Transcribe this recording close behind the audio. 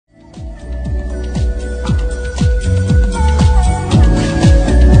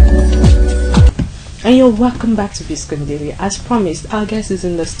And you're welcome back to Biscon Daily. As promised, our guest is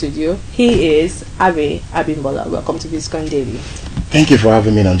in the studio. He is Abbey Abimbola. Welcome to Biscon Daily. Thank you for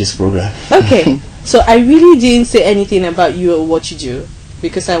having me on this program. Okay, so I really didn't say anything about you or what you do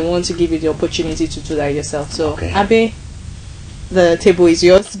because I want to give you the opportunity to do that yourself. So, okay. Abbey, the table is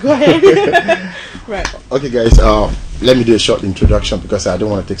yours. Go ahead. Right. Okay, guys. Let me do a short introduction because I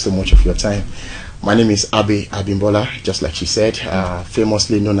don't want to take so much of your time. My name is Abbey Abimbola, just like she said,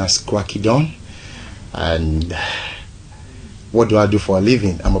 famously known as CrackyDon. And what do I do for a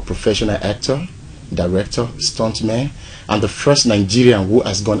living? I'm a professional actor, director, stuntman. I'm the first Nigerian who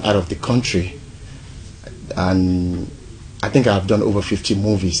has gone out of the country. And I think I've done over 50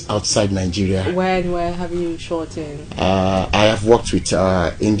 movies outside Nigeria. Where have you shot in? I have worked with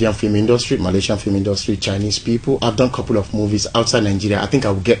Indian film industry, Malaysian film industry, Chinese people. I've done a couple of movies outside Nigeria. I think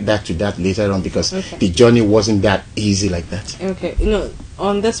I'll get back to that later on because the journey wasn't that easy like that. Okay, you know,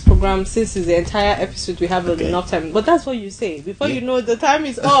 on this program, since it's the entire episode, we have enough time. But that's what you say. Before you know, the time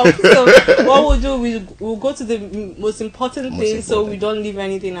is up. So what we'll do, we'll go to the most important thing so we don't leave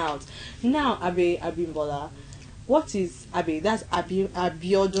anything out. Now, Abbey Abimbola. What is Abbey? That's Abiodun,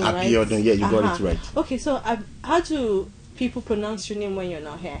 right? Abiodun, yeah, you got it right. Okay, so how do people pronounce your name when you're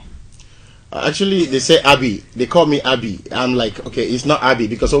not here? Actually, they say Abbey. They call me Abbey. I'm like, okay, it's not Abbey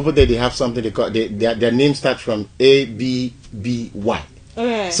because over there they have something they call their name starts from A-B-B-Y.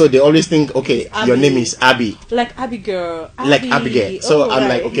 Okay. So they always think, okay, your name is Abbey. Like Abigail. Like Abigail. So I'm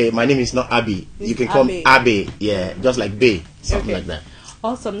like, okay, my name is not Abbey. You can call me Abbey. Yeah, just like Bay, something like that.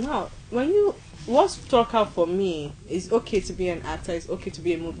 Awesome. Now, what struck out for me is okay to be an actor, it's okay to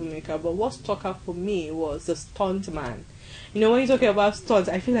be a movie maker, but what struck out for me was the stunt man. You know, when you're talking about stunts,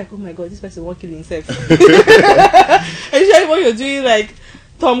 I feel like, oh my god, this person won't kill himself. Especially when you're doing like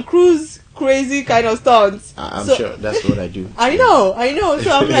Tom Cruise crazy kind of stunts. I'm sure that's what I do. I know. So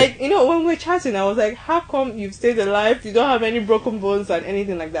I'm like, you know, when we're chatting, I was like, how come you've stayed alive? You don't have any broken bones and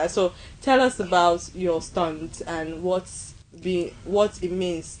anything like that. So tell us about your stunt and what it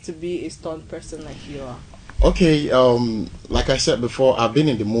means to be a stunt person like you are. Okay, like I said before, I've been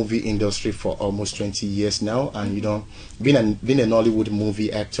in the movie industry for almost 20 years now, and you know, being an Hollywood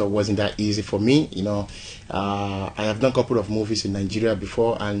movie actor wasn't that easy for me. You know, I have done a couple of movies in Nigeria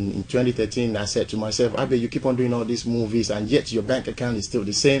before, and in 2013 I said to myself, Abbey, you keep on doing all these movies and yet your bank account is still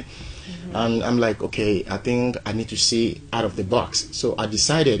the same. And I'm like, okay, I think I need to see out of the box. So I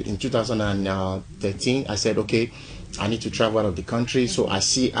decided in 2013, I said, okay, I need to travel out of the country, so I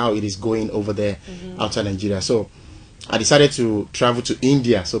see how it is going over there outside Nigeria. So I decided to travel to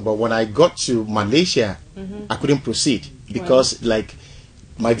India. So, but when I got to Malaysia, I couldn't proceed because like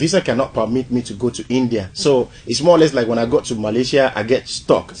my visa cannot permit me to go to India. So it's more or less like when I got to Malaysia, I get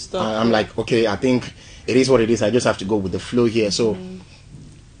stuck. I'm like, okay, I think it is what it is. I just have to go with the flow here. So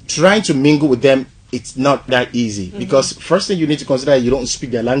trying to mingle with them, it's not that easy because first thing you need to consider, you don't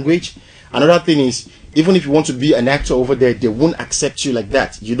speak their language. Another thing is, even if you want to be an actor over there, they won't accept you like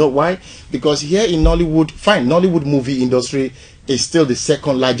that. You know why? Because here in Nollywood, Nollywood movie industry is still the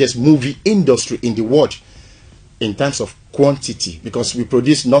second largest movie industry in the world in terms of quantity, because we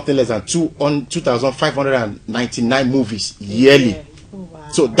produce nothing less than 2,599 movies yearly. Oh, wow.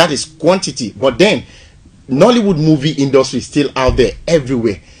 So that is quantity. But then, Nollywood movie industry is still out there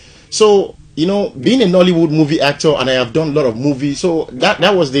everywhere. So, you know, being a Nollywood movie actor, and I have done a lot of movies, so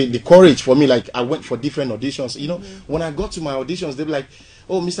that was the courage for me. Like, I went for different auditions. You know, when I got to my auditions, they were like,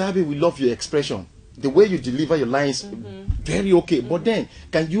 oh, Mr. Abbey, we love your expression. The way you deliver your lines, very okay. But then,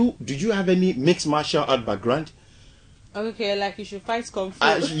 do you have any mixed martial art background? Okay, like you should fight Kung Fu.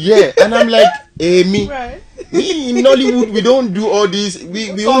 Yeah, and I'm like, me in Nollywood, we don't do all this.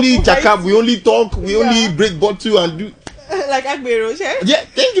 We only jack up, we only talk, we only break bottle and do. Like Agbero, yeah,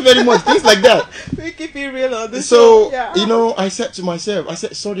 thank you very much. Things like that. We keep it real on this. So, you know, I said to myself,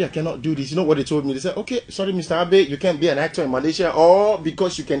 sorry, I cannot do this. You know what they told me? They said, okay, sorry, Mr. Abbey, you can't be an actor in Malaysia, or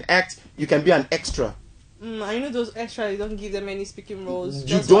because you can act, you can be an extra. I know those extras, you don't give them any speaking roles.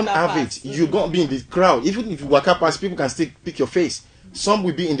 You don't have it. You're going to be in the crowd. Even if you walk up past, people can still pick your face. Some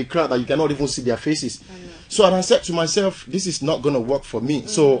will be in the crowd that you cannot even see their faces. So and I said to myself, this is not going to work for me.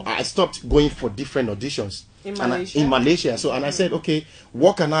 So I stopped going for different auditions. In Malaysia. So, and I said, okay,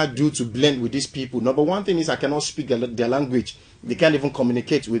 what can I do to blend with these people? Number one thing is I cannot speak their language. They can't even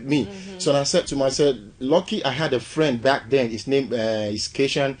communicate with me. So and I said to myself, lucky I had a friend back then. His name is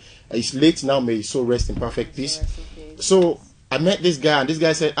Keshan. He's late now, may his soul rest in perfect peace. So I met this guy, and this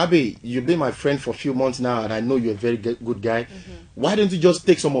guy said, Abbey, you've been my friend for a few months now, and I know you're a very good guy. Why don't you just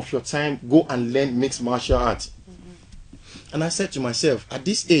take some of your time, go and learn mixed martial arts? And I said to myself, at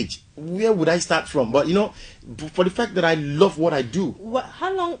this age, where would I start from? But you know, for the fact that I love what I do.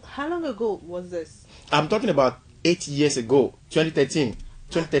 How long ago was this? I'm talking about 8 years ago, 2013,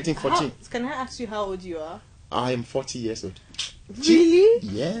 14. Can I ask you how old you are? I am 40 years old. Really?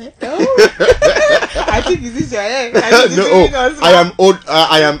 Yeah. Oh. I think is this your head? I am old.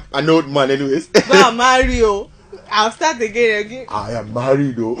 I am an old man, anyways. Wow, Mario. I'll start again. I am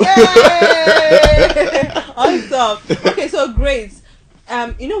married, though. Awesome. Okay, so great.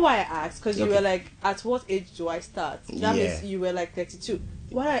 You know why I asked? Because you were like, at what age do I start? That means you were like 32.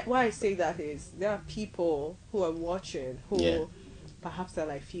 Why I say that is there are people who are watching who perhaps they're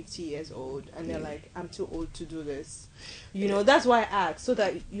like 50 years old and they're like, I'm too old to do this. You know, that's why I asked, so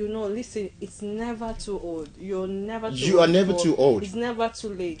that you know, listen, it's never too old. You're never too old. You are never too old. It's never too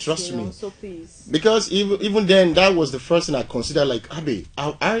late. Trust me. So please. Because even then, that was the first thing I considered. Like, Abby,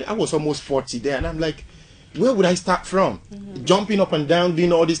 I was almost 40 there, and I'm like, where would I start from? Jumping up and down,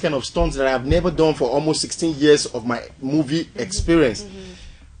 doing all these kind of stunts that I've never done for almost 16 years of my movie experience.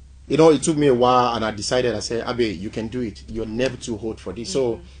 You know, it took me a while, and I decided, I said, Abby, you can do it. You're never too old for this.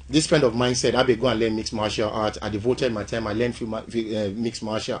 So this friend of mine said, Abby, go and learn mixed martial arts. I devoted my time. I learned mixed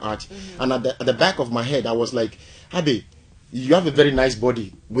martial arts. And at the back of my head, I was like, Abby, you have a very nice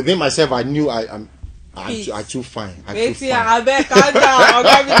body. Within myself, I knew I'm too fine. So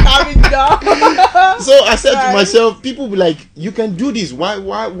I said to myself, people be like, you can do this.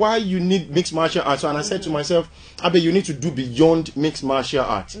 Why you need mixed martial arts? And I said to myself, Abe, you need to do beyond mixed martial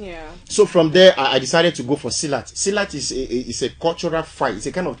arts. Yeah. So from there, I decided to go for Silat. Silat is a cultural fight. It's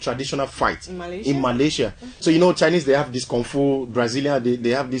a kind of traditional fight in Malaysia. So you know, Chinese, they have this Kung Fu. Brazilian, they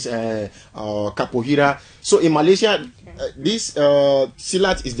have this Capoeira. So in Malaysia, this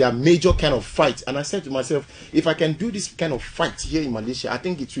Silat is their major kind of fight. And I said to myself, if I can do this kind of fight here in Malaysia, I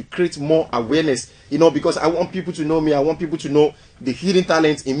think it will create more awareness, you know, because I want people to know me. I want people to know the hidden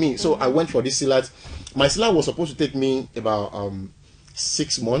talent in me. So I went for this Silat. My Silat was supposed to take me about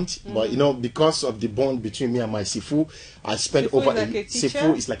 6 months, but you know, because of the bond between me and my Sifu, I spent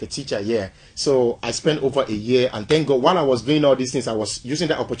Sifu is like a teacher, yeah. So I spent over a year, and thank God, while I was doing all these things, I was using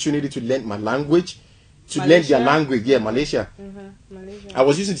that opportunity to learn my language. Learn their language, Malaysia. Malaysia. I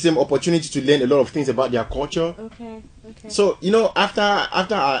was using the same opportunity to learn a lot of things about their culture. Okay. So you know, after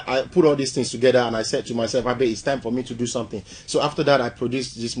I put all these things together, and I said to myself, I bet it's time for me to do something. So after that, I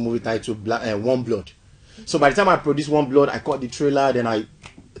produced this movie titled One Blood. So by the time I produced One Blood, I caught the trailer, then I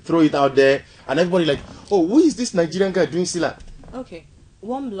throw it out there, and everybody like, oh, who is this Nigerian guy doing Silat? Okay.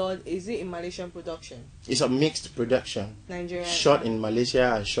 One Blood, is it a Malaysian production? It's a mixed production. Nigeria. Shot in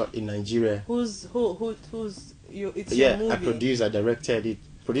Malaysia and shot in Nigeria. Who's you? It's your movie. I produced, I directed it.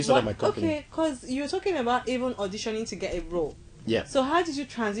 Produced under my company. Okay, because you're talking about even auditioning to get a role. Yeah. So how did you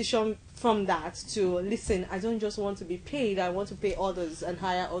transition from that to, listen, I don't just want to be paid, I want to pay others and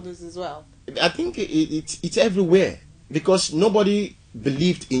hire others as well? I think it's everywhere, because nobody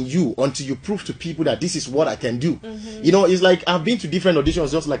believed in you until you prove to people that this is what I can do. You know, it's like I've been to different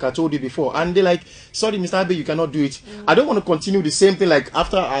auditions, just like I told you before, and they're like, sorry Mr. Abe, you cannot do it. I don't want to continue the same thing. Like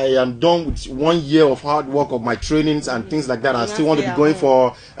after I am done with 1 year of hard work of my trainings and things like that, I still want to be going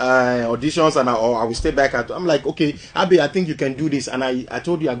for auditions, and I will stay back I'm like, okay Abe, I think you can do this. And I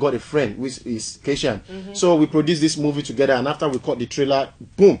told you I got a friend who is Cajun. So we produced this movie together, and after we caught the trailer,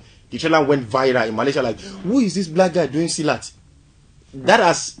 boom, the trailer went viral in Malaysia. Like, who is this black guy doing Silat? That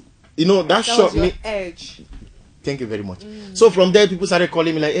has, you know, that shot me edge. Thank you very much. So from there, people started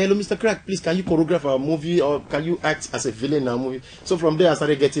calling me like, hey, hello, Mr. Crack, please, can you choreograph a movie, or can you act as a villain in a movie? So from there, I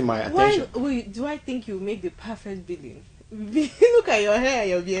started getting my attention. Wait, do I think you make the perfect villain? Look at your hair,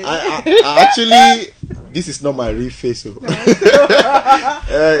 your beard. Actually, this is not my real face. So.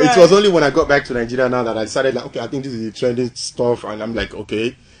 It was only when I got back to Nigeria now that I decided, like, okay, I think this is the trending stuff, and I'm like,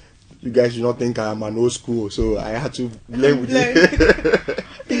 okay, you guys do not think I am an old school, so I had to blend with you.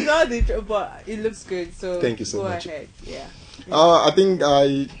 It's not the but it looks good. So thank you so much. Go ahead. Yeah. I think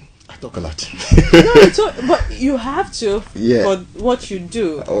I talk a lot. No, but you have to for what you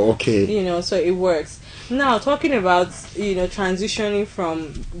do. Okay. You know, so it works. Now, talking about, you know, transitioning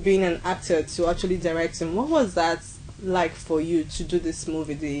from being an actor to actually directing, what was that like for you to do this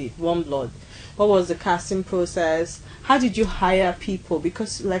movie, The One Blood? What was the casting process? How did you hire people?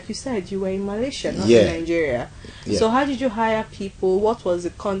 Because, like you said, you were in Malaysia, not in Nigeria. Yeah. So how did you hire people? What was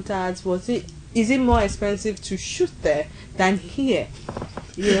the contact? Is it more expensive to shoot there than here?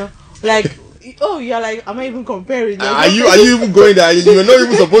 You know, like, oh, you're like, am I even comparing? Are you even going there? You're not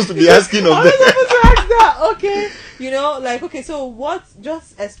even supposed to be asking of them. I'm not supposed to ask that. Okay. You know, like, okay, so what?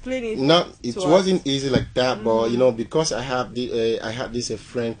 Just explain it. No, it wasn't easy like that, but you know, because I had this a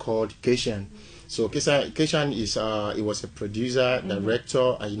friend called Cajun. So Keshan is he was a producer,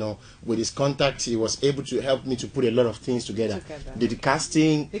 director, and you know, with his contacts, he was able to help me to put a lot of things together. The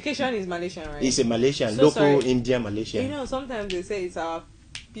casting. The Keshan is Malaysian, right? He's a Malaysian, So local sorry. Indian Malaysian. You know, sometimes they say it's our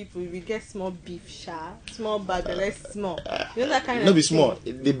people. We get small beef, small bad belly, small. You know that kind of. No, be small.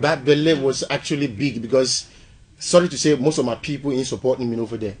 The bad belly was actually big because, sorry to say, most of my people ain't supporting me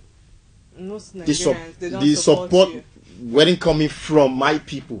over there. Most Nigerians, they don't support you. wedding coming from my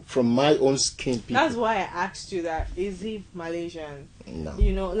people, from my own skin people. That's why I asked you that. Is he Malaysian? No.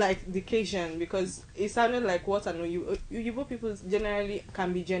 You know, like the Cajun, because it sounded like what I know. You people generally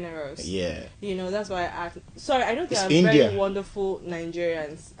can be generous. Yeah. You know, that's why I asked. Sorry, I know there It's are India. very wonderful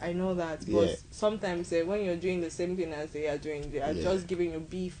Nigerians. I know that, but Yeah. sometimes when you're doing the same thing as they are doing, they are just giving you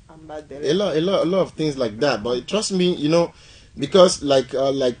beef and bad belly. A lot of things like that. But trust me, you know, because like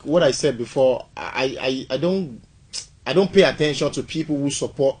what I said before, I don't pay attention to people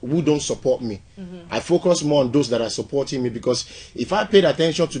who don't support me. I focus more on those that are supporting me, because if I paid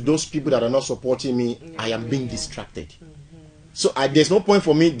attention to those people that are not supporting me, I am being distracted. So there's no point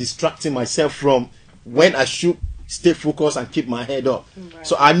for me distracting myself from when I should stay focused and keep my head up. Right.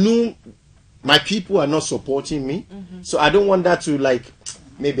 So I knew my people are not supporting me, so I don't want that to like,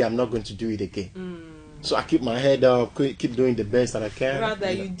 maybe I'm not going to do it again. So I keep my head up, keep doing the best that I can. Rather,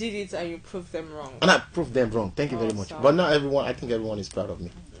 you did it and you proved them wrong. And I proved them wrong. Thank you very much. But not everyone, I think everyone is proud of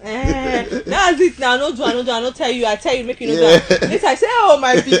me. That's it now. I don't tell you. I tell you, make you know that. This I say, oh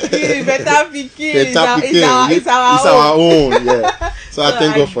my pikin, better pikin. It's our own. Yeah. So I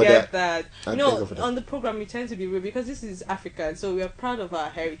thank God for that. You know, on the program we tend to be real because this is African, so we are proud of our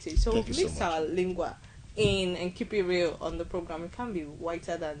heritage. So mix our lingua in and keep it real on the program. It can be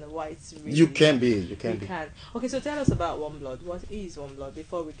whiter than the whites. Really. You can be. Okay, so tell us about One Blood. What is One Blood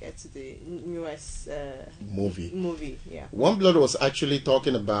before we get to the newest movie? Yeah. One Blood was actually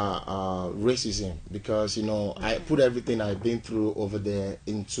talking about racism, because you know I put everything I've been through over there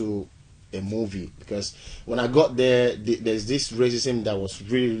into a movie, because when I got there, there's this racism that was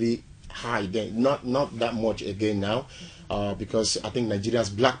really high then, not that much again now, because I think Nigeria's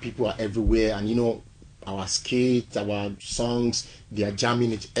black people are everywhere, and you know, our skits, our songs, they are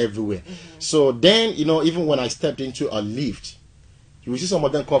jamming it everywhere. So then, you know, even when I stepped into a lift, you will see some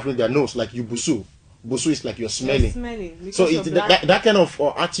of them covering their nose, like you busu. Busu is like you're smelling. So it's that kind of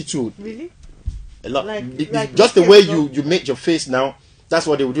attitude. Really? A lot. Like just the way you make your face now, that's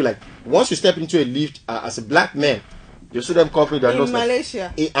what they would do. Like once you step into a lift as a black man, you see them covering their nose. In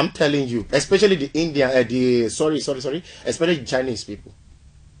Malaysia. I'm telling you, especially the Indian, especially the Chinese people.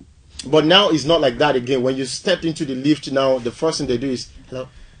 But now it's not like that again. When you step into the lift now, the first thing they do is hello.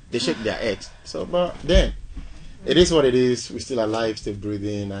 They shake their heads. So, but then it is what it is. We're still alive, still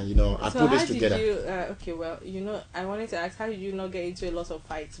breathing, and you know, I put this together. Okay, well, you know, I wanted to ask, how did you not get into a lot of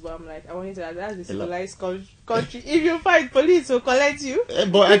fights? But I'm like, I wanted to ask, that's the civilized country. If you fight, police will collect you.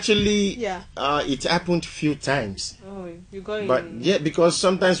 But actually, yeah, it happened a few times. Oh, you got. But yeah, because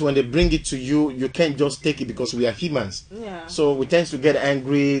sometimes when they bring it to you, you can't just take it, because we are humans. Yeah. So we tend to get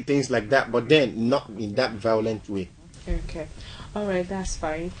angry, things like that. But then not in that violent way. Okay, all right, that's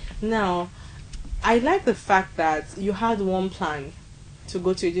fine. Now, I like the fact that you had one plan to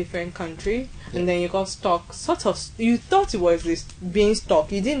go to a different country, and then you got stuck. Sort of, you thought it was this being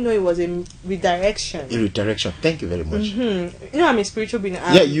stuck. You didn't know it was a redirection. A redirection. Thank you very much. You know, I'm a spiritual being.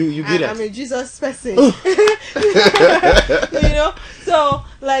 Yeah, you get it. I'm a Jesus person. You know, so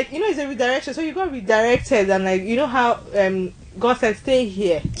like, you know, it's a redirection. So you got redirected, and like, you know how God said, "Stay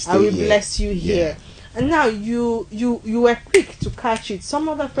here. I will bless you here." And now you were quick to catch it. Some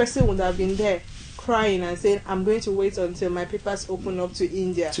other person would have been there crying and saying, I'm going to wait until my papers open up to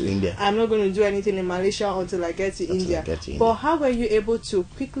India. I'm not going to do anything in Malaysia until I get to India. But how were you able to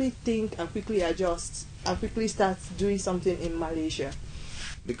quickly think and quickly adjust and quickly start doing something in Malaysia?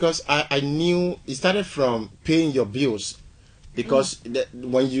 Because I knew it started from paying your bills. Because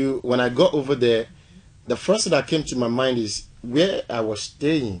when I got over there, the first thing that came to my mind is where I was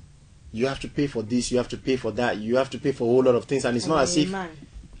staying. You have to pay for this, you have to pay for that, you have to pay for a whole lot of things, and it's not as if,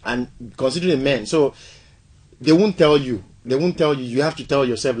 and considering men, so they won't tell you, you have to tell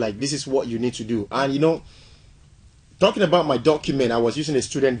yourself, like, this is what you need to do. And you know, talking about my document, I was using a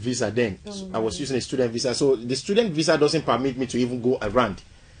student visa then. I was using a student visa, so the student visa doesn't permit me to even go around.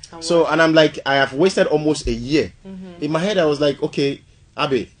 So, and I'm like, I have wasted almost a year. In my head I was like, okay,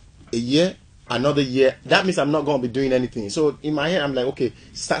 Abbey, a year, another year, that means I'm not going to be doing anything. So in my head I'm like, okay,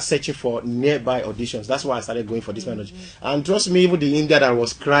 start searching for nearby auditions. That's why I started going for this kind of and trust me, even the India that I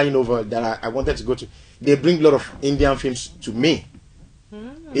was crying over, that I wanted to go to, they bring a lot of Indian films to me.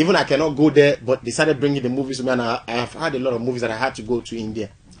 Even I cannot go there, but they started bringing the movies to me, and I have had a lot of movies that I had to go to India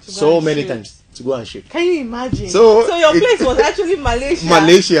so many times. to go and shoot. Can you imagine? So your place was actually Malaysia.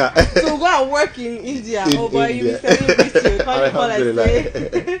 Malaysia. So go and work in India. But you be selling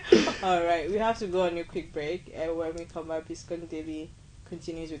video. Alright, we have to go on a quick break. And when we come back, Biscon Daily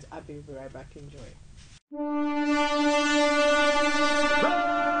continues with Abbey. We'll be right back. Enjoy.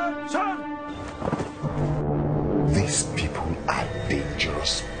 These people are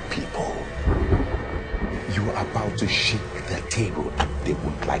dangerous people. You are about to shake their table and they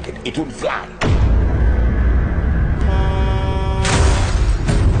won't like it. It won't fly.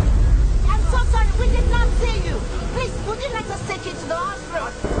 I'm so sorry, we did not see you. Please, would you let us take you to the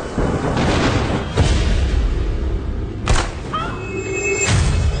hospital?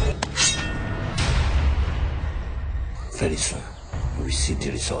 Very soon, we see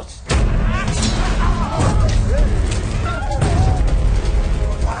the results.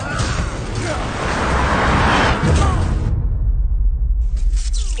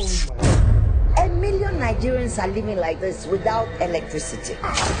 A million Nigerians are living like this without electricity.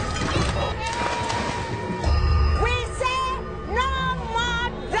 We say no more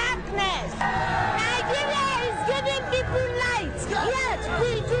darkness. Nigeria is giving people light, yet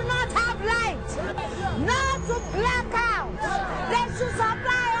we do not have light. No to blackout. They should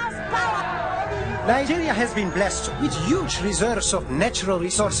supply us power. Nigeria has been blessed with huge reserves of natural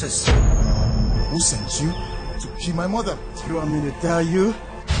resources. Who sent you to kill my mother? Do you want me to tell you?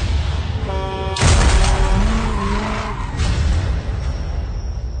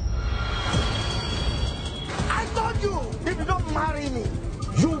 I told you, if you don't marry me,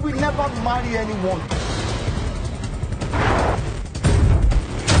 you will never marry anyone.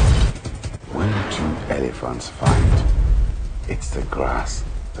 When two elephants fight, it's the grass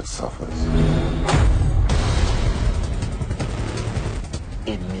that suffers.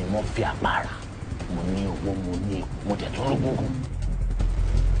 Èmi mo fi agbára, mo ní owó, mo ní mo dẹ̀ tún lóògùn.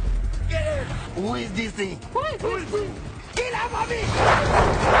 Who is this thing? Who is this thing? Kill him for me!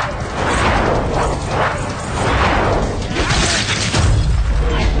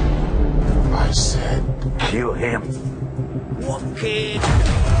 I said, kill him. Okay.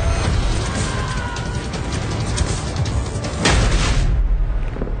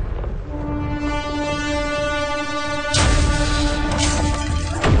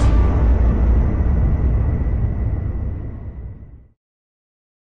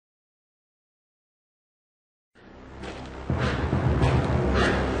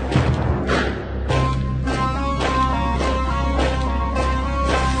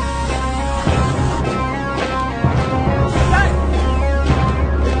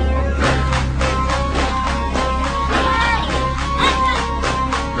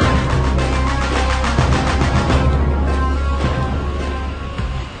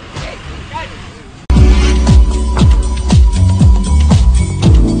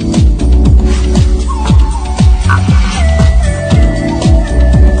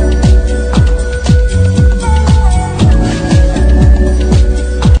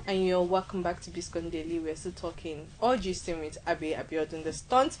 Welcome back to Biscon Daily. We're still talking or gisting with Abbey Abimbola, the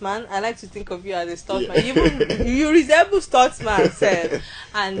stuntman. I like to think of you as a stuntman. Yeah. You resemble stuntman, said.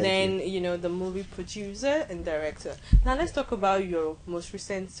 And then you know, the movie producer and director. Now let's talk about your most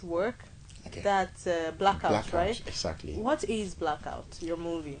recent work. Okay. That's BlackOut, right? Exactly. What is BlackOut? Your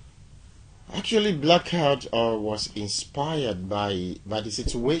movie? Actually, BlackOut was inspired by the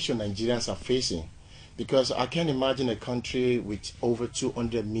situation Nigerians are facing. Because I can imagine a country with over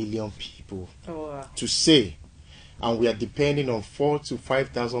 200 million people to say, and we are depending on 4,000 to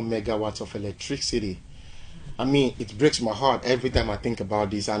 5,000 megawatts of electricity. I mean, it breaks my heart every time I think about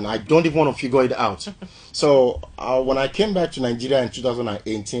this, and I don't even want to figure it out. So when I came back to Nigeria in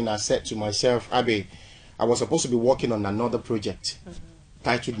 2018, I said to myself, Abbey, I was supposed to be working on another project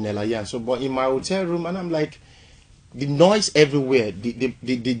titled Nelayan. So, but in my hotel room, and I'm like, the noise everywhere,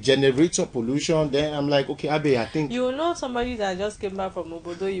 the generator pollution. Then I'm like, okay, Abbey, I think you know somebody that just came back from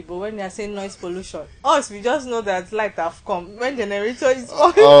Obodo, but when they are saying noise pollution, us we just know that light have come. When generator is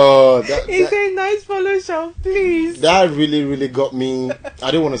on, it's saying noise pollution. Please. That really got me.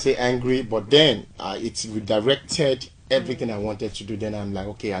 I don't want to say angry, but then it's redirected everything I wanted to do. Then I'm like,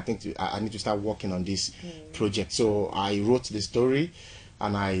 okay, I think I need to start working on this project. So I wrote the story,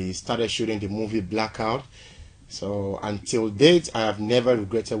 and I started shooting the movie BlackOut. So until date, I have never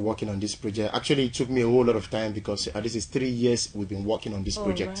regretted working on this project. Actually, it took me a whole lot of time because this is 3 years we've been working on this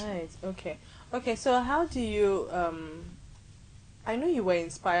project. Right. Okay. So how do you? I know you were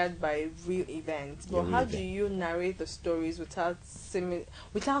inspired by real events, but how do you narrate the stories without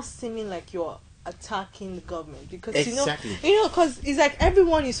seeming like you're attacking the government? Because you know, because it's like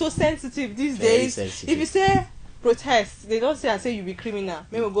everyone is so sensitive these days. Sensitive. If you say protest, they don't say and say you be criminal.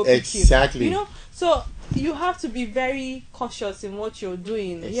 Maybe we'll go pick Exactly. you. You know, so you have to be very cautious in what you're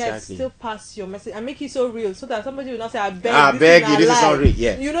doing. Exactly. Yes, still pass your message and make it so real, so that somebody will not say, I beg you, this is not real.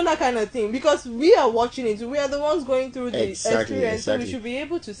 Yeah. You know, that kind of thing. Because we are watching it, we are the ones going through the Exactly, experience, so we exactly. should be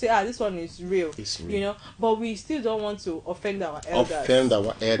able to say, this one is real. It's real. You know, but we still don't want to offend our elders.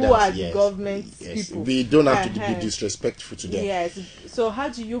 Who are yes. government Yes. people. We don't have to be disrespectful to them. Yes. So how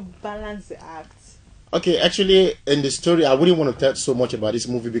do you balance the act? Okay, actually, in the story, I wouldn't want to tell so much about this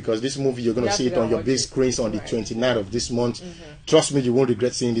movie, because this movie, you're going to see it on your big screens on the 29th of this month. Trust me, you won't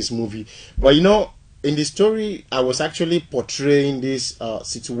regret seeing this movie. But you know, in the story, I was actually portraying this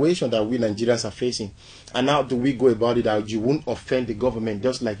situation that we Nigerians are facing. And how do we go about it that you won't offend the government,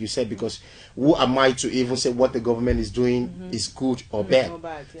 just like you said, because who am I to even say what the government is doing is good or bad?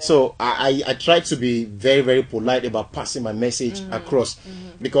 Yeah. So I try to be very, very polite about passing my message across,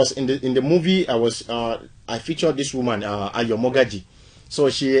 because in the movie I featured this woman, Ayo Mogaji. So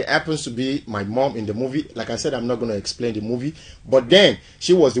she happens to be my mom in the movie. Like I said, I'm not going to explain the movie. But then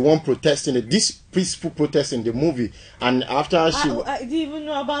she was the one protesting this peaceful protest in the movie. And after she... I didn't even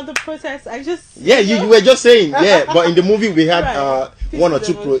know about the protest. I just... Yeah, you were just saying. Yeah, but in the movie we had one or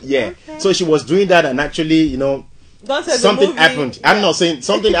two... Okay. So she was doing that, and actually, you know, something happened. I'm not saying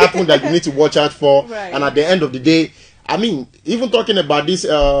something happened that you need to watch out for. Right. And at the end of the day, I mean, even talking about this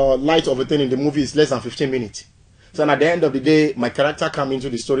light of a thing in the movie is less than 15 minutes. So at the end of the day, my character come into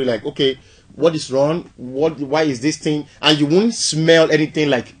the story like, okay, what is wrong? Why is this thing? And you won't smell anything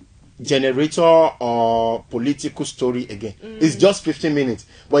like generator or political story again. It's just 15 minutes.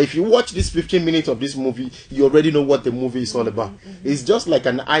 But if you watch this 15 minutes of this movie, you already know what the movie is all about. It's just like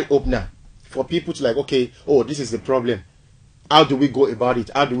an eye-opener for people to like, okay, oh, this is the problem. How do we go about it?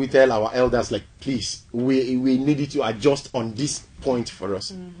 How do we tell our elders, like, please, we need you to adjust on this point for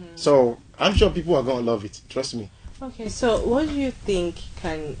us? So I'm sure people are going to love it. Trust me. Okay, so what do you think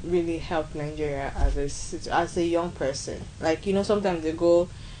can really help Nigeria as a young person? Like, you know, sometimes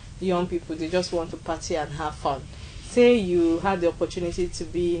young people, they just want to party and have fun. Say you had the opportunity to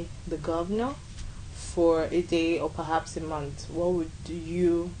be the governor for a day or perhaps a month. What would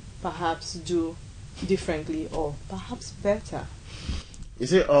you perhaps do differently or perhaps better? You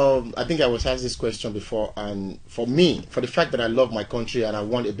see, I think I was asked this question before, and for me, for the fact that I love my country and I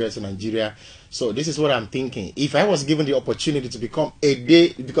want a better Nigeria, so this is what I'm thinking. If I was given the opportunity to become a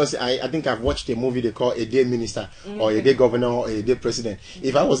day, because I think I've watched a movie they call A Day Minister or A Day Governor or A Day President.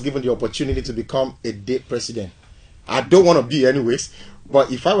 If I was given the opportunity to become a day president, I don't want to be anyways,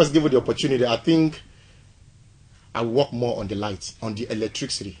 but if I was given the opportunity, I think I work more on the lights, on the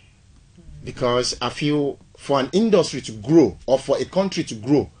electricity, because I feel for an industry to grow or for a country to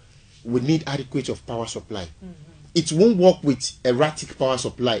grow, we need adequate of power supply. It won't work with erratic power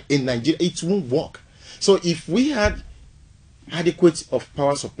supply in Nigeria. It won't work. So if we had adequate of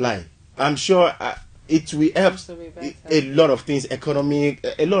power supply, I'm sure it will help a lot of things, economic,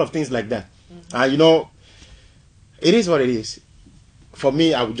 a lot of things like that. And you know, it is what it is. For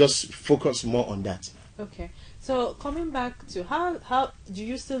me, I would just focus more on that. Okay. So coming back to how do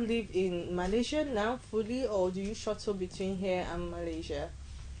you still live in Malaysia now fully, or do you shuttle between here and Malaysia?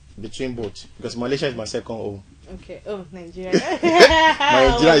 Between both, because Malaysia is my second home. Okay. Oh, Nigeria.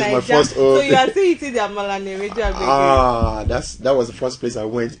 Nigeria is my first home. So you are still eating the Amalane radio. That was the first place I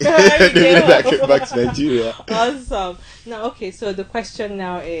went. Then I came back to Nigeria. Awesome. Now, okay. So the question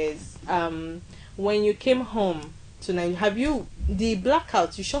now is, when you came home to Nigeria, have you the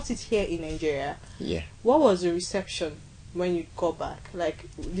BlackOut? You shot it here in Nigeria. Yeah. What was the reception when you got back? Like,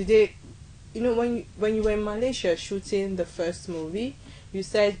 did they, you know, when you were in Malaysia shooting the first movie, you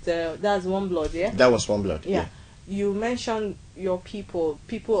said that's One Blood, yeah? That was One Blood. Yeah. You mentioned your people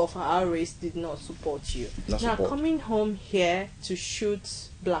of our race did not support you. Coming home here to shoot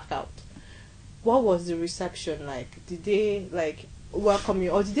BlackOut, what was the reception like? Did they like welcome you,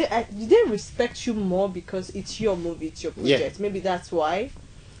 or did they respect you more because it's your movie, it's your project? Maybe that's why.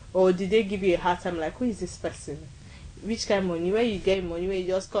 Or did they give you a hard time, like, who is this person? Which kind of money? Where you get money? Where you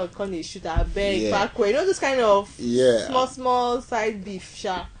just come and shoot a bag, backward? You know, this kind of small side beef,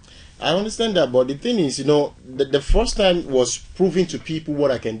 sha. I understand that, but the thing is, you know, the first time was proving to people what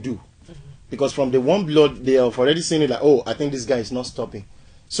I can do. Because from the One Blood, they have already seen it like, oh, I think this guy is not stopping.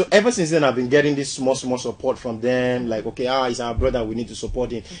 So ever since then, I've been getting this small support from them, like, okay, he's our brother, we need to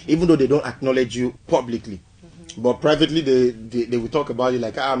support him, even though they don't acknowledge you publicly. But privately, they will talk about it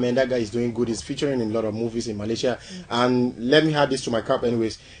like, man, that guy is doing good. He's featuring in a lot of movies in Malaysia. And let me add this to my cap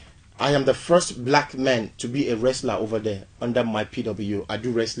anyways. I am the first black man to be a wrestler over there under my PW. I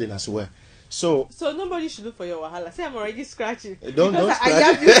do wrestling as well. So nobody should look for your wahala. Say I'm already scratching. Don't scratch. I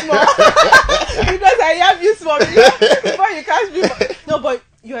have this more. Because I have you for me before you catch me. No, but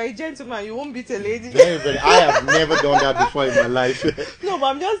you're a gentleman. You won't beat a lady. Very, very. I have never done that before in my life. No, but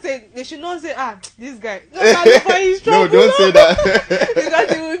I'm just saying they should not say, this guy. No, don't say that.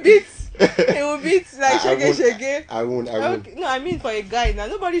 Because it will beat like shege. I won't. Okay. No, I mean for a guy now.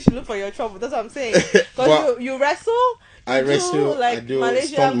 Nobody should look for your trouble. That's what I'm saying. Because you wrestle. I wrestle, like I do Malaysian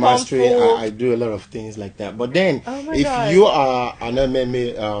stunt mastery, kung fu. I do a lot of things like that. But then, if God. you are an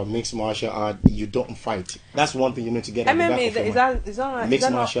MMA mixed martial art, you don't fight. That's one thing you need to get. MMA is that like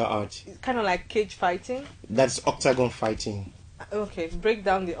mixed martial art? Kind of like cage fighting. That's octagon fighting. Okay, break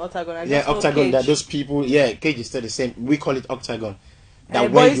down the octagon. Yeah, octagon. That those people. Yeah, cage is still the same. We call it octagon.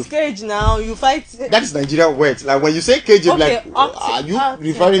 That boy is cage now. You fight. That is Nigerian words. Like when you say cage, you're like, are you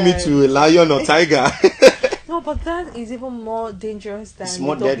referring me to a lion or tiger? No, but that is even more dangerous than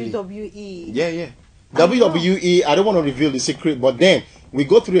WWE. Yeah. WWE, I don't want to reveal the secret, but then we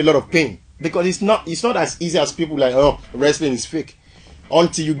go through a lot of pain because it's not as easy as people like, wrestling is fake.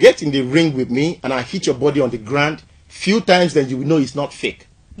 Until you get in the ring with me and I hit your body on the ground few times, then you will know it's not fake.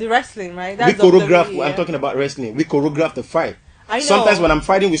 The wrestling, right? That's we choreograph. I'm talking about wrestling. We choreograph the fight. I know. Sometimes when I'm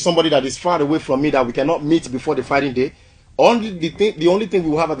fighting with somebody that is far away from me that we cannot meet before the fighting day, the only thing we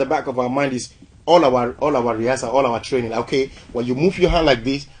will have at the back of our mind is all our rehearsal, all our training. Okay, when you move your hand like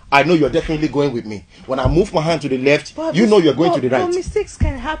this, I know you're definitely going with me. When I move my hand to the left, you know you're going to the right. But mistakes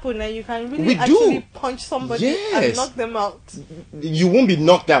can happen and you can really actually punch somebody and knock them out. You won't be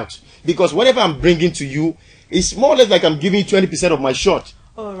knocked out because whatever I'm bringing to you is more or less like I'm giving you 20% of my shot.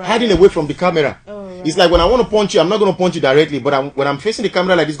 Hiding away from the camera. It's like when I want to punch you, I'm not going to punch you directly, but when I'm facing the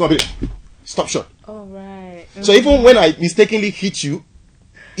camera like this, it's going to be stop shot. So even when I mistakenly hit you,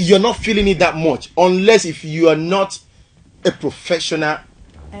 you're not feeling it that much unless if you are not a professional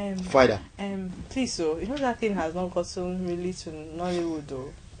fighter. Please, you know that thing has not gotten really to Nollywood though.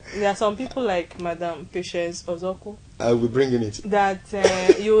 There are some people like Madam Patience Ozoko. I will bring in it. That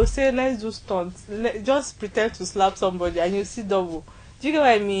you will say, let's do stunts. Just pretend to slap somebody and you see double. Do you get what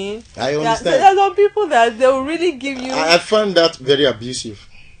I mean? I understand. There are some people that they will really give you. I find that very abusive.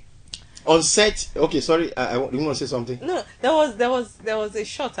 On set, okay, sorry, I want to say something. No, there was a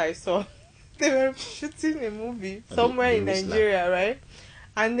shot I saw. They were shooting a movie somewhere in Nigeria, right?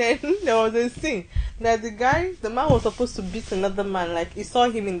 And then there was a scene that the man was supposed to beat another man. Like he saw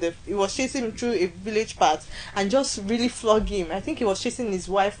him he was chasing him through a village path and just really flog him. I think he was chasing his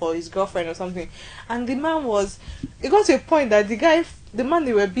wife or his girlfriend or something. And the man it got to a point that the man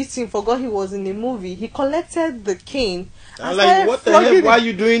they were beating forgot he was in the movie. He collected the cane. I'm like, what the hell? Why are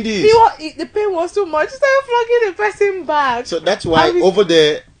you doing this? The pain was too much. He started flogging the person back. So that's why over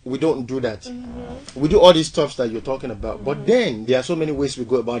there we don't do that. We do all these stuff that you're talking about. But then there are so many ways we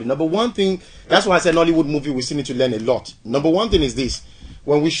go about it. Number one thing, that's why I said Nollywood movie, we still need to learn a lot. Number one thing is this: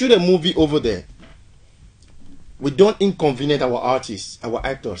 when we shoot a movie over there, we don't inconvenience our artists, our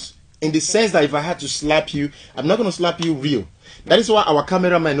actors. In the sense that if I had to slap you, I'm not going to slap you real. That is why our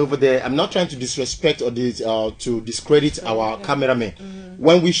cameraman over there, I'm not trying to disrespect or to discredit our cameraman.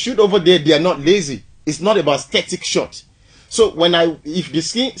 When we shoot over there, they are not lazy. It's not about static shot. So if the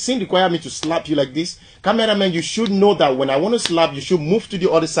scene require me to slap you like this, cameraman, you should know that when I want to slap, you should move to the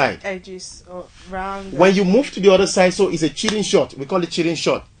other side. Edges or round. When you move to the other side, so it's a cheating shot. We call it cheating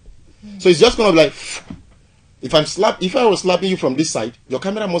shot. So it's just gonna be like, if I was slapping you from this side, your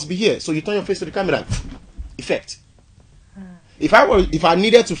camera must be here. So you turn your face to the camera. Effect. If I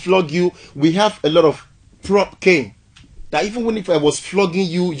needed to flog you, we have a lot of prop cane that even if I was flogging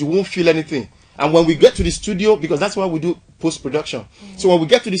you, you won't feel anything. And when we get to the studio, because that's why we do post-production. So when we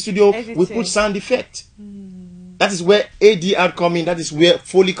get to the studio, we put sound effect. That is where ADR come in. That is where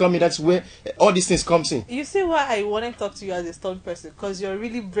Foley come in. That's where all these things comes in. You see why I want to talk to you as a stunt person? Because you're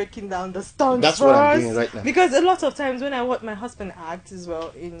really breaking down the stunts. That's what I'm doing right now. Because a lot of times when I watch my husband act as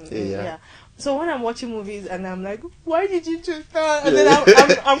well so when I'm watching movies and I'm like, why did you choose that? And then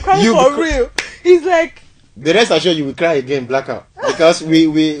I'm crying for real. He's like, the rest I sure you will cry again, blackout, because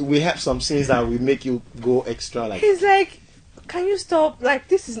we have some scenes that will make you go extra. Like he's like, can you stop? Like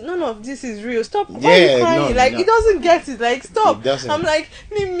none of this is real. Stop. Why are you crying? He doesn't get it. Like stop. I'm like,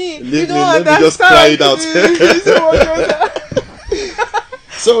 Mimi, you don't understand. Let me just cry it out.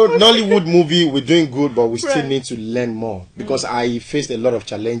 So Nollywood movie, we're doing good, but we still need to learn more because I faced a lot of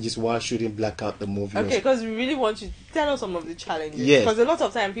challenges while shooting BlackOut the movie. Okay, because we really want you to tell us some of the challenges. Yes. Because a lot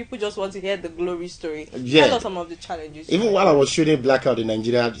of time people just want to hear the glory story. Tell us some of the challenges. Even while I was shooting BlackOut in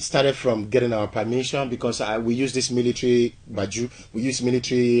Nigeria, it started from getting our permission because we use this military baju, we use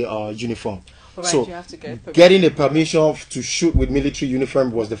military uniform. Right, so you have to getting the permission to shoot with military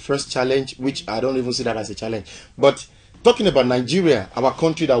uniform was the first challenge, which I don't even see that as a challenge. But talking about Nigeria, our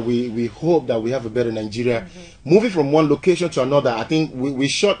country that we hope that we have a better Nigeria. Moving from one location to another, I think we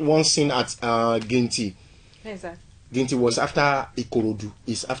shot one scene at Ginti. Where's that? Ginti was after Ikorodu.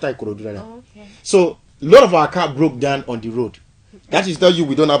 It's after Ikorodu right now. Oh, okay. So a lot of our car broke down on the road. That is tell you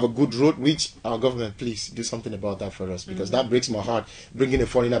we don't have a good road, which our government, please do something about that for us, because that breaks my heart, bringing a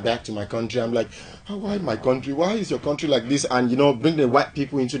foreigner back to my country. I'm like, oh, why my country? Why is your country like this? And, you know, bring the white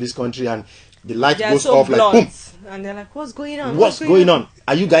people into this country and the light goes so off blunt, like, boom. and they're like, what's going on? What's going on?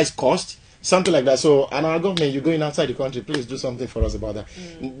 Are you guys cursed? Something like that. So, and our government, you're going outside the country, please do something for us about that.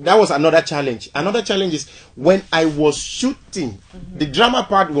 That was another challenge. Another challenge is when I was shooting, the drama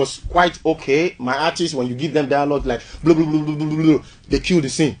part was quite okay. My artists, when you give them dialogue like blah blah blah blah blah blah, they kill the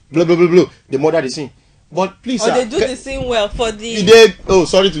scene. Blah blah blah blah, they murder the scene. But please, they do the scene well for the. Oh,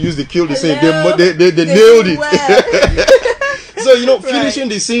 sorry to use the kill the scene. They nailed it. Well. So, you know, finishing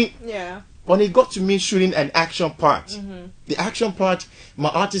the scene. Yeah. When it got to me shooting an action part, the action part, my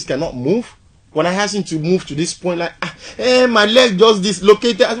artist cannot move. When I asked him to move to this point, like, my leg just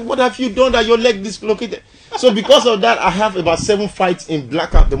dislocated. I said, what have you done that your leg dislocated? So because of that, I have about 7 fights in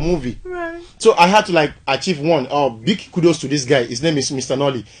BlackOut, the movie. Right. So I had to like achieve one. Big kudos to this guy. His name is Mr.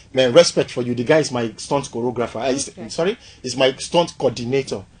 Nolly. Man, respect for you. The guy is my stunt choreographer. He's my stunt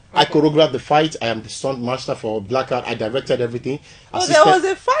coordinator. I choreographed the fight. I am the stunt master for BlackOut. I directed everything. There was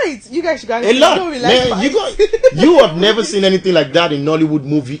a fight. You guys should go. A lot. Man, you have never seen anything like that in Nollywood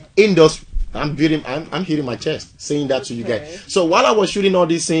movie industry. I'm hitting my chest saying that to you guys. So while I was shooting all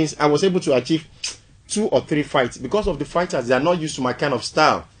these things, I was able to achieve 2 or 3 fights because of the fighters. They are not used to my kind of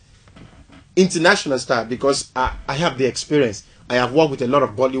style, international style, because I have the experience. I have worked with a lot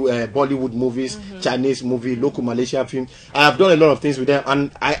of Bollywood movies, Chinese movie, local Malaysia film. I have done a lot of things with them,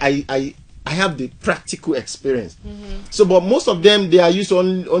 and I have the practical experience. So, but most of them, they are used to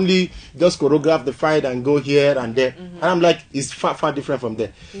only just choreograph the fight and go here and there. And I'm like, it's far different from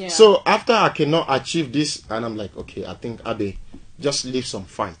there. Yeah. So after I cannot achieve this, and I'm like, okay, I think Abbey, just leave some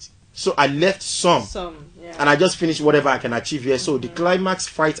fight. So I left some and I just finished whatever I can achieve here. So the climax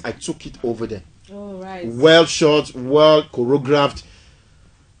fight, I took it over there. Oh, right. Well shot, well choreographed.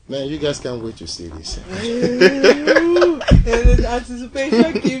 Man, you guys can't wait to see this. And the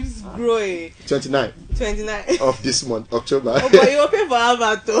anticipation keeps growing. 29 of this month, October. Oh, but you're paying for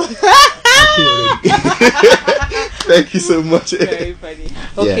Avatar. Thank you so much. Very funny.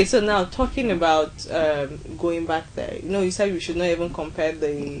 Okay, so now talking about going back there. You know, you said we should not even compare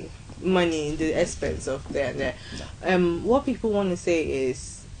the money, the expense of there and there. What people want to say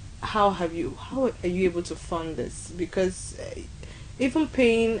is, how are you able to fund this? Because even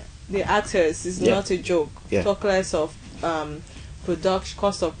paying the actors is not a joke. Talk less of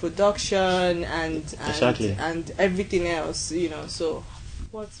cost of production and everything else, you know. So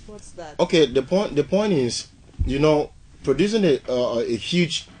what's that? Okay, the point is, you know, producing a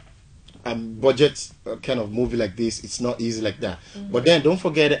huge budget kind of movie like this, it's not easy like that. But then don't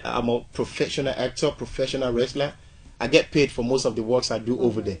forget, I'm a professional actor, professional wrestler. I get paid for most of the works I do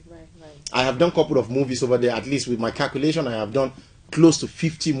over there. Right. I have done a couple of movies over there. At least with my calculation, I have done close to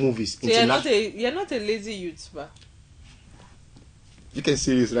 50 movies. So you're not a lazy YouTuber. You can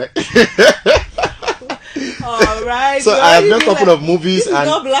see this, right? All right. So I have done a couple of movies. This is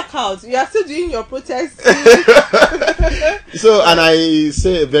not BlackOut. You are still doing your protest. So, and I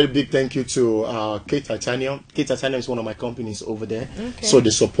say a very big thank you to K Titanium. K Titanium is one of my companies over there. Okay. So they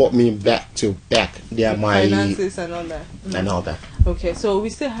support me back to back. They are my finances and all that. And all that. Okay, so we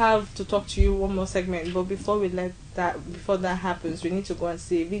still have to talk to you one more segment, but before that happens, we need to go and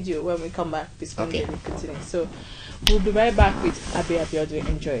see a video. When we come back, Biscon will continue. So we'll be right back with Abbey Abimbola.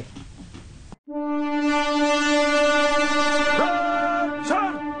 Enjoy.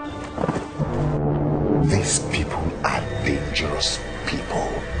 These people are dangerous people.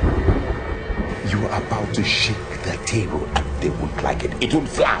 You are about to shake the table and they won't like it. It won't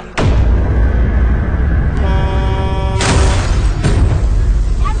fly.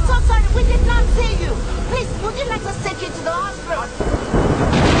 I'm so sorry, we did not see you. Please, would you like us to take you to the hospital?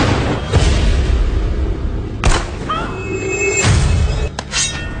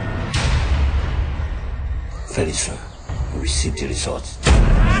 Very soon, we receive the results.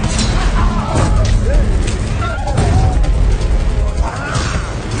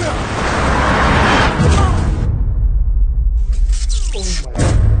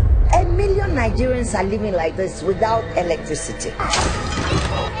 A million Nigerians are living like this without electricity.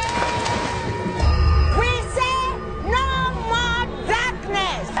 We say no more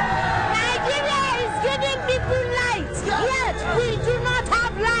darkness. Nigeria is giving people light, yet we do not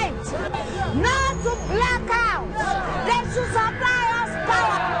have light. Not to black out. They should supply us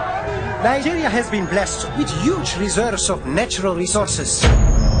power. Nigeria has been blessed with huge reserves of natural resources.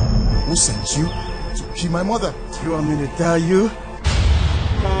 Who sent you to kill my mother? You want me to tell you?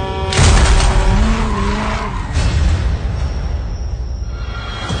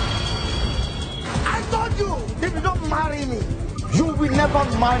 I told you, if you don't marry me, you will never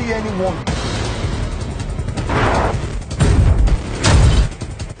marry anyone.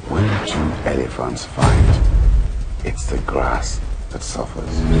 When two elephants fight, it's the grass that suffers.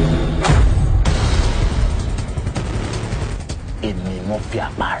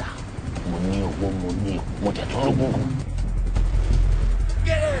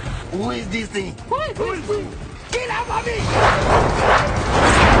 Who is this thing? Who is this? Get out of me!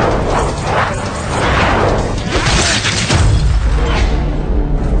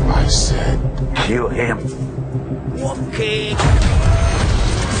 I said, kill him. Okay.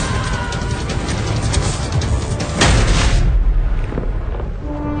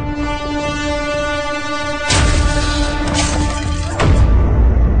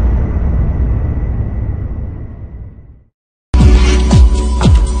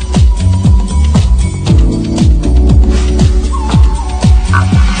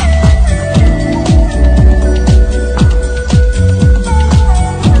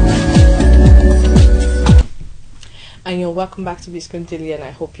 Welcome back to Biscon Daily, and I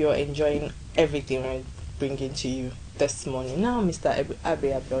hope you're enjoying everything we're bringing to you this morning. Now, Mr. Abbey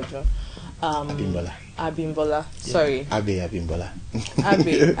Abimbola. Abimbola. Sorry. Abbey Abimbola.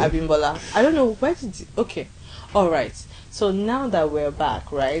 Abbey Abimbola. I don't know where did. Okay. All right. So now that we're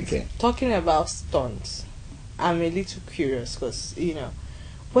back, right? Okay. Talking about stunts, I'm a little curious because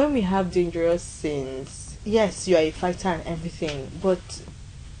when we have dangerous scenes, yes, you are a fighter and everything, but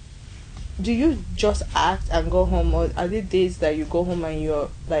do you just act and go home, or are there days that you go home and you're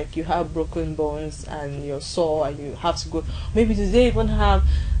like you have broken bones and you're sore and you have to go? Maybe do they even have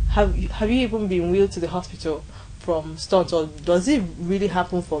you even been wheeled to the hospital from stunts, or does it really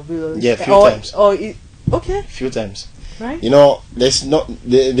happen for real? Yeah, few times. Okay. Few times. Right. There's not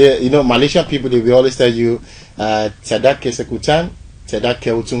the Malaysian people, they will always tell you Tidak kesekutan, tidak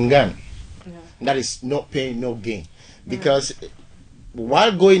keutungan. That is no pain, no gain. Because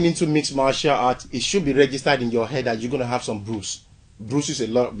while going into mixed martial arts, it should be registered in your head that you're gonna have some bruises, a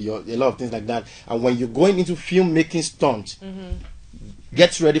lot of things like that. And when you're going into filmmaking stunts,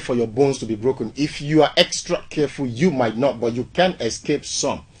 get ready for your bones to be broken. If you are extra careful, you might not, but you can escape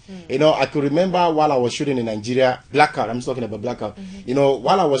some. I could remember while I was shooting in Nigeria, BlackOut. I'm just talking about BlackOut.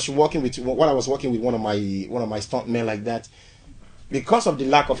 While I was working with one of my stunt men like that, because of the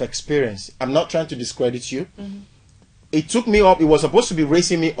lack of experience, I'm not trying to discredit you. It took me up. It was supposed to be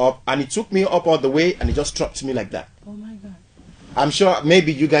racing me up, and it took me up all the way, and it just dropped me like that. Oh my God! I'm sure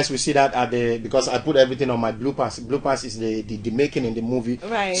maybe you guys will see that because I put everything on my bloopers. Bloopers is the making in the movie.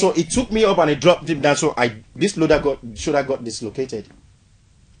 Right. So it took me up and it dropped deep down. So this shoulder got dislocated.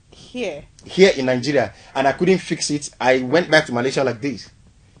 Here in Nigeria, and I couldn't fix it. I went back to Malaysia like this.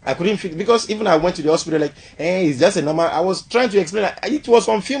 I couldn't fix, because even I went to the hospital like, hey, it's just a normal. I was trying to explain that it was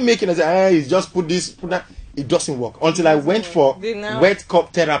on filmmaking. I said, hey, it's just put this, put that. It doesn't work until I went for wet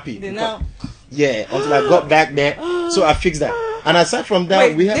cup therapy. Until I got back there, so I fixed that. And aside from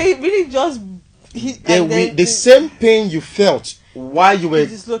that, they really just the same pain you felt while you were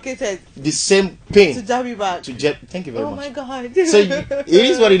dislocated, the same pain to jab you back. Thank you very much. Oh my God! So it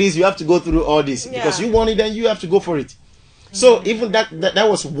is what it is. You have to go through all this because you want it, and you have to go for it. So even that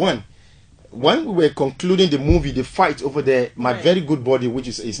was one. When we were concluding the movie, the fight over there, my very good buddy, which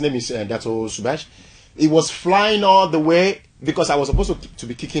is his name is Dato Subash. It was flying all the way because I was supposed to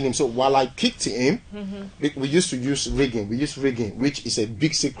be kicking him. So while I kicked him, we used to use rigging. We use rigging, which is a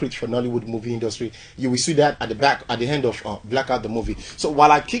big secret for Nollywood movie industry. You will see that at the end of BlackOut the movie. So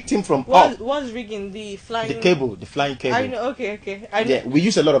while I kicked him from what's rigging? The flying flying cable. I know. Okay. We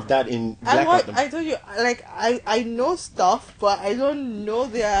use a lot of that in BlackOut. I told you, like I know stuff, but I don't know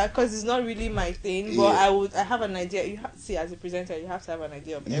because it's not really my thing. But I have an idea. You see, as a presenter, you have to have an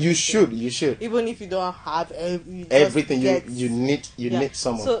idea of everything. You should. Even if you don't have everything, you need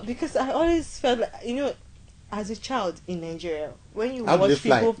someone. So because I always felt like, as a child in Nigeria, when you watch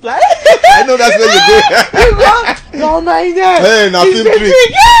people fly, I know that's where you're going. Oh my God! Hey, nothing trick.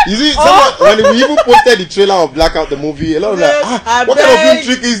 You see, when we even posted the trailer of BlackOut the movie, a lot of what kind of film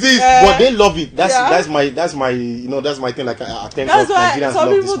trick is this? But they love it. That's my thing. Like I think that's why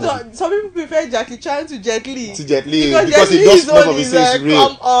Nigerians love this. Some people prefer Jackie Chan to Jet Li. Because he does most of his things real.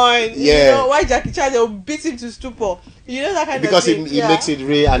 Come on, why Jackie Chan? They'll beat him to stupor. That kind because of thing. Because he makes it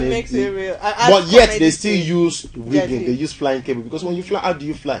real, and it makes it real. But yet they still use rigging. They use flying cable, because when you fly, how do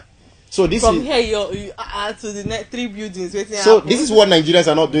you fly? So this from is here you are to the next 3 buildings waiting. so this is what Nigerians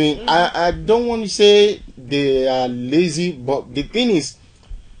are not doing. I don't want to say they are lazy, but the thing is,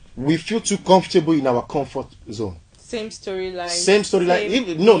 we feel too comfortable in our comfort zone. Same storyline. Same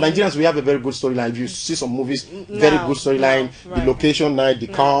storyline. No, Nigerians, we have a very good storyline. If you see some movies, very good storyline. The location, the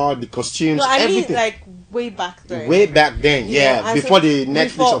car, the costumes, no, I everything. mean like way back then. Way back then, yeah, before the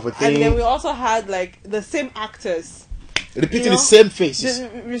Netflix of a thing. And then we also had like the same actors. Repeating the same faces.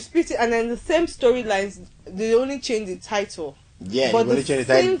 Repeating, and then the same storylines. They only change the title. Yeah, but they only change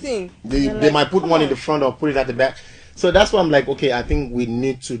the same title. thing. They might put one in the front or put it at the back. So that's why I'm like, okay, I think we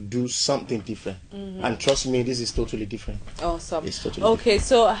need to do something different. And trust me, this is totally different. Awesome. It's totally different.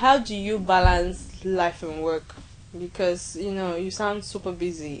 So how do you balance life and work? Because you sound super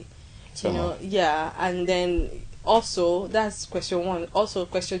busy. Yeah, and then also that's question 1. Also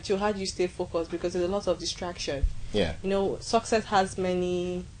question 2, how do you stay focused? Because there's a lot of distraction. Yeah. Success has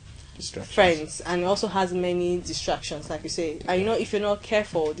many friends and also has many distractions, like you say. And if you're not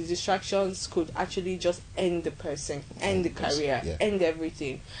careful, the distractions could actually just end the person, end the career, end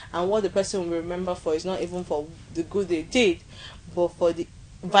everything. And what the person will remember for is not even for the good they did, but for the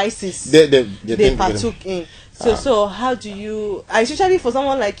vices they partook in. So how do you, especially for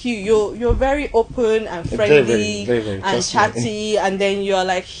someone like you're very open and friendly, very and chatty, and then you're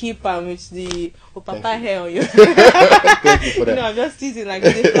like hip and with the papa hair on your Thank you for that. I'm just teasing, like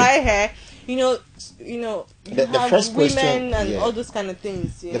with the fly hair, the first women question, and all those kind of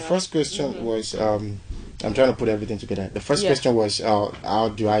things. The first question was I'm trying to put everything together. The first question was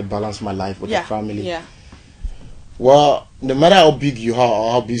how do I balance my life with the family? Yeah. Well, no matter how big you are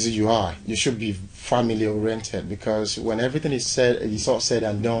or how busy you are, you should be family oriented, because when everything is all said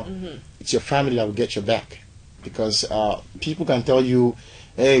and done, it's your family that will get your back. Because people can tell you,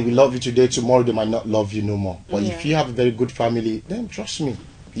 hey, we love you today, tomorrow they might not love you no more. But if you have a very good family, then trust me,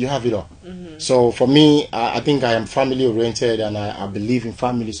 you have it all. So for me, I think I am family oriented, and I believe in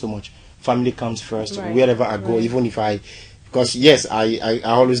family so much. Family comes first wherever I go, even if because yes, I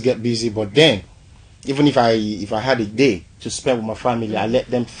always get busy, but then even if I had a day to spend with my family, I let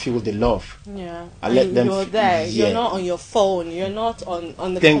them feel the love. Yeah. I let them. You're there. Yeah. You're not on your phone. You're not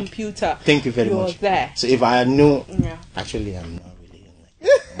on the computer. Thank you very much. You're there. So if I knew, actually, I'm not really.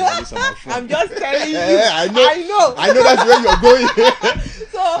 I'm just telling you. I know that's where you're going.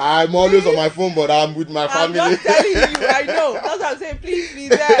 So I'm always on my phone, but I'm with my family. I'm just telling you. I know. That's what I'm saying. Please be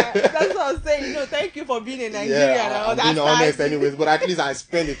there. That's what I'm saying. Thank you for being in Nigeria. I'm being honest, anyways. But at least I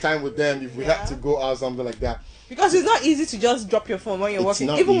spend the time with them. If we had to go out, something like that. Because it's not easy to just drop your phone when you're working.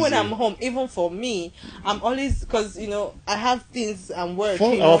 Even when I'm home, even for me, I'm always, because I have things and work.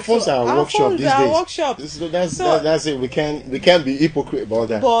 Our phones are a workshop these days. Workshops. That's it. We can't be hypocrite about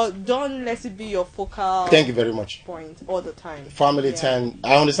that. But don't let it be your focal. Thank you very much. Point all the time. Family time.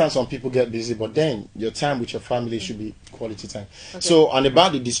 I understand some people get busy, but then your time with your family should be quality time. Okay. So, and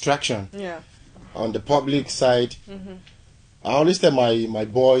about the distraction. Yeah. On the public side, I always tell my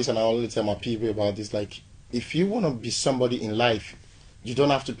boys and I always tell my people about this, like, if you want to be somebody in life, you don't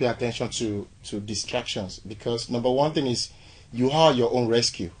have to pay attention to distractions, because number one thing is you are your own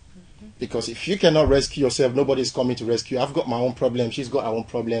rescue. Because if you cannot rescue yourself, nobody is coming to rescue. I've got my own problem. She's got her own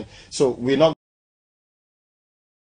problem. So we're not